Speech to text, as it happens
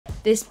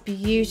This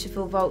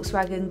beautiful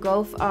Volkswagen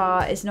Golf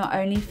R is not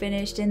only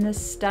finished in the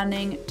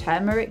stunning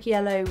turmeric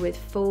yellow with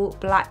full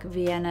black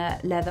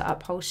Vienna leather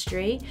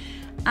upholstery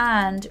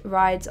and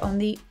rides on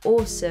the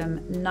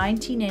awesome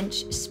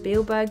 19-inch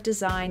Spielberg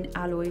Design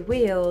Alloy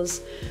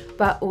Wheels,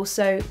 but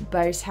also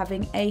boasts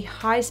having a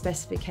high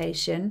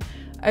specification,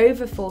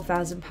 over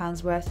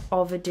 £4,000 worth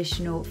of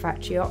additional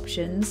factory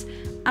options,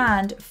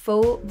 and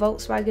full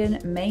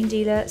Volkswagen main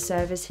dealer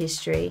service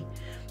history.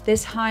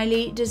 This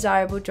highly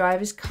desirable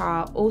driver's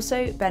car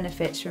also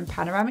benefits from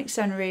panoramic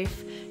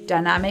sunroof,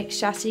 dynamic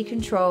chassis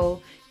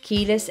control,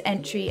 keyless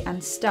entry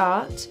and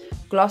start,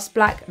 gloss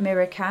black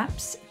mirror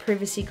caps,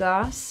 privacy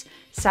glass,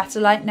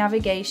 satellite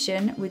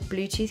navigation with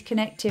Bluetooth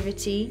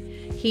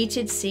connectivity,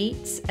 heated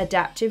seats,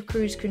 adaptive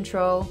cruise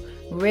control,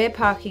 rear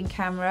parking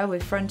camera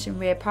with front and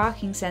rear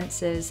parking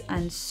sensors,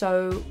 and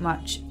so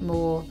much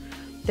more.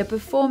 The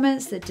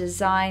performance, the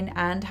design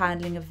and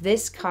handling of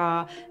this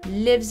car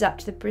lives up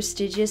to the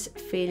prestigious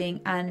feeling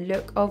and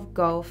look of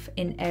Golf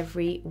in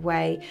every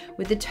way,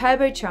 with the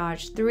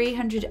turbocharged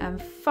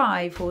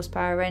 305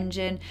 horsepower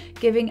engine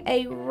giving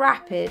a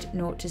rapid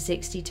 0 to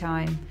 60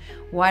 time.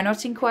 Why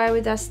not inquire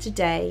with us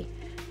today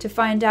to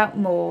find out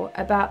more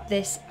about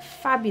this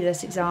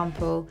fabulous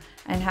example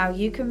and how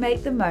you can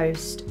make the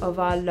most of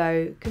our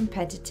low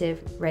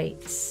competitive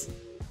rates.